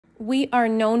We are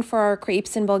known for our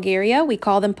crepes in Bulgaria. We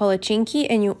call them Palachinki,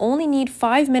 and you only need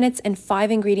 5 minutes and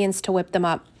 5 ingredients to whip them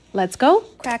up. Let's go.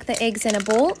 Crack the eggs in a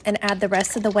bowl and add the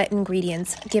rest of the wet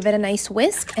ingredients. Give it a nice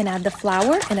whisk and add the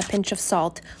flour and a pinch of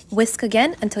salt. Whisk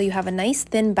again until you have a nice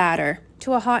thin batter.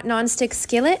 To a hot non-stick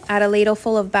skillet, add a ladle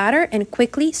full of batter and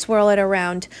quickly swirl it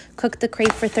around. Cook the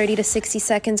crepe for 30 to 60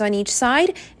 seconds on each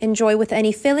side. Enjoy with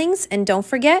any fillings, and don't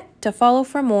forget to follow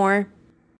for more.